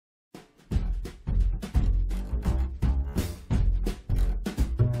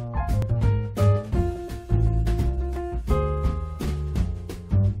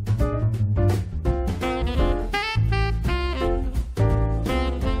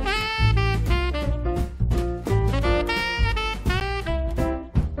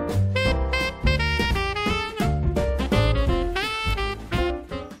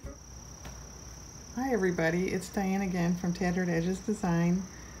everybody, it's Diane again from Tattered Edges Design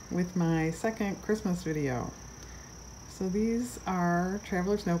with my second Christmas video. So these are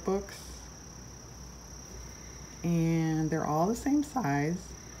traveler's notebooks and they're all the same size,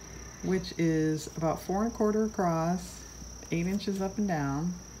 which is about 4 1/4 across, 8 inches up and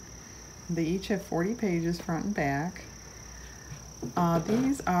down. They each have 40 pages front and back.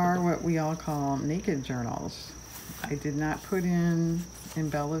 These are what we all call naked journals. I did not put in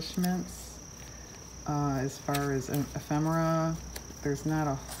embellishments as far as ephemera. There's not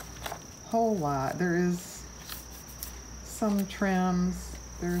a whole lot. There is some trims,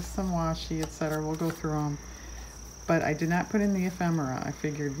 there's some washi, etc. We'll go through them. But I did not put in the ephemera. I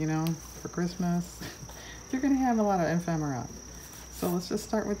figured, you know, for Christmas, you're going to have a lot of ephemera. So let's just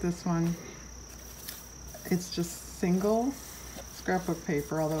start with this one. It's just single scrapbook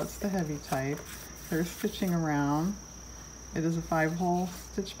paper, although it's the heavy type. There's stitching around. It is a 5-hole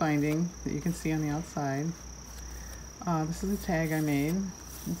stitch binding that you can see on the outside. This is a tag I made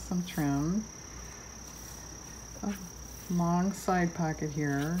with some trim. A long side pocket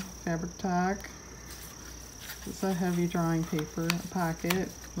here, fabric tack. This is a heavy drawing paper, a pocket,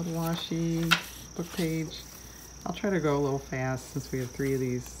 little washi, book page. I'll try to go a little fast since we have 3 of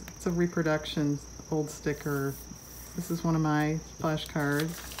these. It's a reproduction, old sticker. This is one of my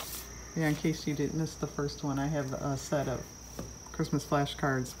flashcards. Yeah, in case you didn't miss the first one, I have a set of Christmas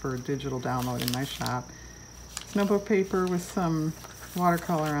flashcards for digital download in my shop. It's notebook paper with some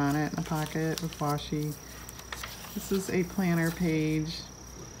watercolor on it, in a pocket with washi. This is a planner page,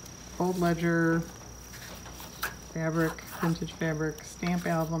 old ledger, fabric, vintage fabric, stamp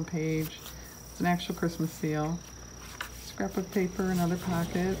album page. It's an actual Christmas seal. Scrapbook paper, another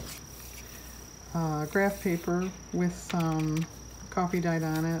pocket. Graph paper with some coffee dyed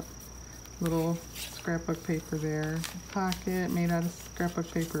on it. Little scrapbook paper there. Pocket made out of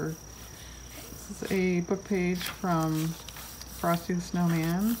scrapbook paper. This is a book page from Frosty the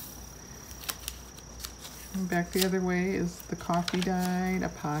Snowman. And back the other way is the coffee dyed, a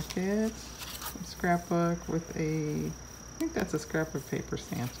pocket, a scrapbook with I think that's a scrapbook paper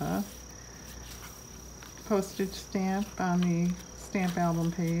Santa. Postage stamp on the stamp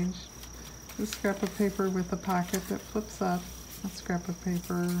album page. This scrapbook paper with a pocket that flips up. That's scrapbook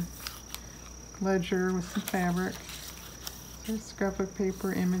paper. Ledger with some fabric. There's scrapbook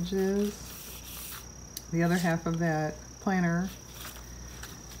paper images. The other half of that planner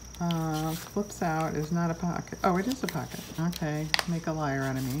flips out, is not a pocket. Oh, it is a pocket. Okay, make a liar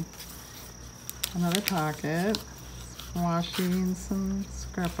out of me. Another pocket. Washi and some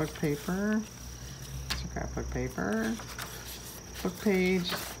scrapbook paper. Scrapbook paper. Book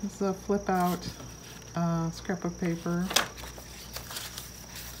page. This is a flip out scrapbook paper.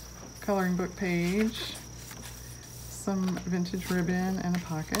 Coloring book page, some vintage ribbon and a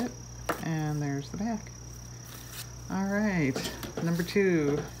pocket, and there's the back. All right, number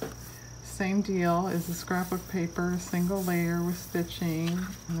 2, same deal, is a scrapbook paper, single layer with stitching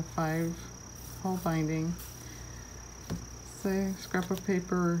and a 5-hole binding. It's a scrapbook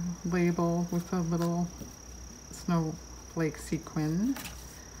paper label with a little snowflake sequin.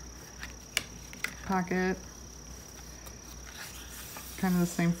 Pocket. Kind of the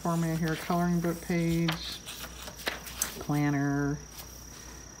same format here, coloring book page, planner.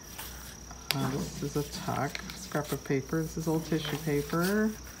 This is a tuck, scrapbook paper. This is old tissue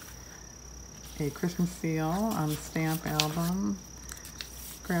paper. A Christmas seal on the stamp album.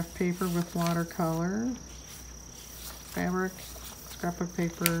 Graph paper with watercolor. Fabric, scrapbook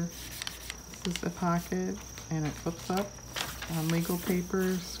paper. This is a pocket and it flips up. Legal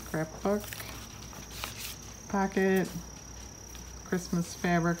paper, scrapbook. Pocket. Christmas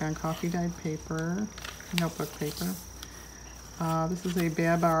fabric on coffee dyed paper, notebook paper. This is a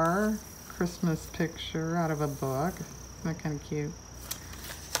Babar Christmas picture out of a book. Isn't that kind of cute?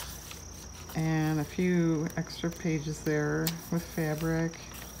 And a few extra pages there with fabric.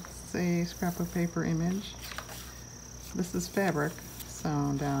 It's a scrapbook paper image. This is fabric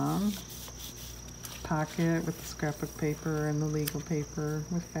sewn down. Pocket with the scrapbook paper and the legal paper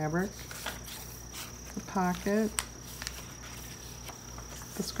with fabric. The pocket.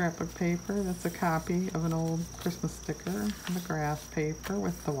 The scrapbook paper, that's a copy of an old Christmas sticker. And the graph paper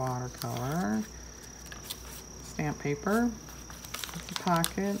with the watercolor. Stamp paper. It's a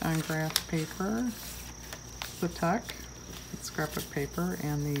pocket on graph paper. The tuck, the scrapbook paper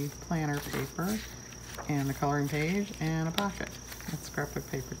and the planner paper. And the coloring page and a pocket. That's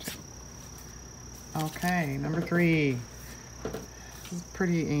scrapbook paper too. Okay, number 3. This is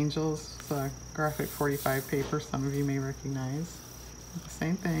Pretty Angels. It's a graphic 45 paper some of you may recognize.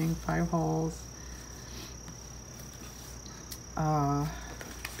 Same thing, 5 holes.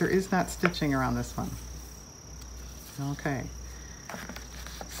 There is not stitching around this one. Okay.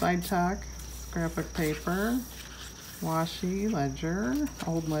 Side tuck, scrapbook paper, washi, ledger,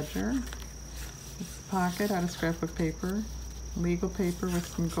 old ledger. This is a pocket out of scrapbook paper, legal paper with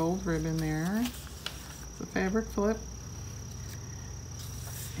some gold ribbon there. It's a fabric flip,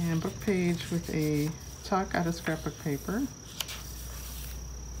 and book page with a tuck out of scrapbook paper.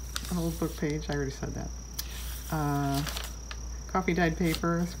 An old book page, I already said that. Coffee dyed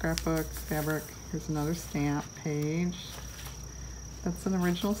paper, scrapbook, fabric. Here's another stamp page. That's an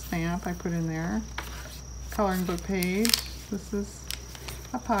original stamp I put in there. Coloring book page. This is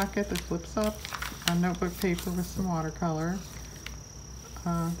a pocket that flips up. A notebook paper with some watercolor.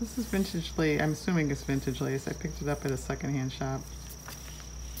 This is vintage lace. I'm assuming it's vintage lace. I picked it up at a secondhand shop.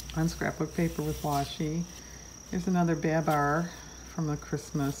 On scrapbook paper with washi. Here's another Babar from the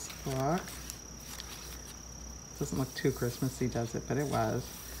Christmas book. Doesn't look too Christmassy, does it? But it was.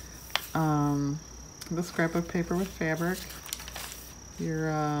 The scrapbook paper with fabric.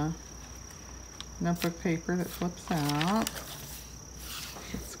 Your notebook paper that flips out.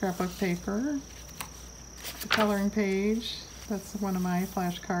 Scrapbook paper. The coloring page. That's one of my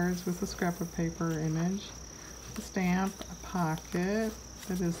flashcards with the scrapbook paper image. The stamp, a pocket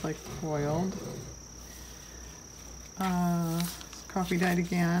that is like foiled. Coffee dyed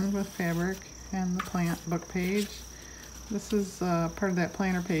again with fabric, and the plant book page. This is part of that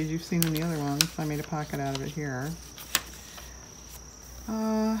planner page you've seen in the other ones. I made a pocket out of it here.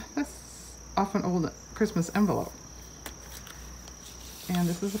 That's off an old Christmas envelope. And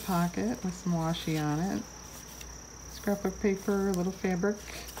this is a pocket with some washi on it. Scrapbook paper, a little fabric,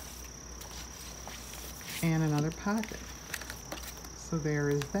 and another pocket. So there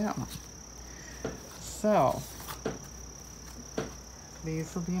is that one. So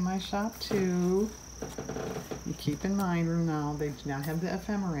these will be in my shop too. You keep in mind, now they do not have the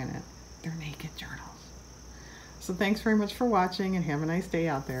ephemera in it. They're naked journals. So thanks very much for watching, and have a nice day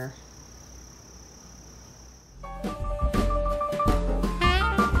out there.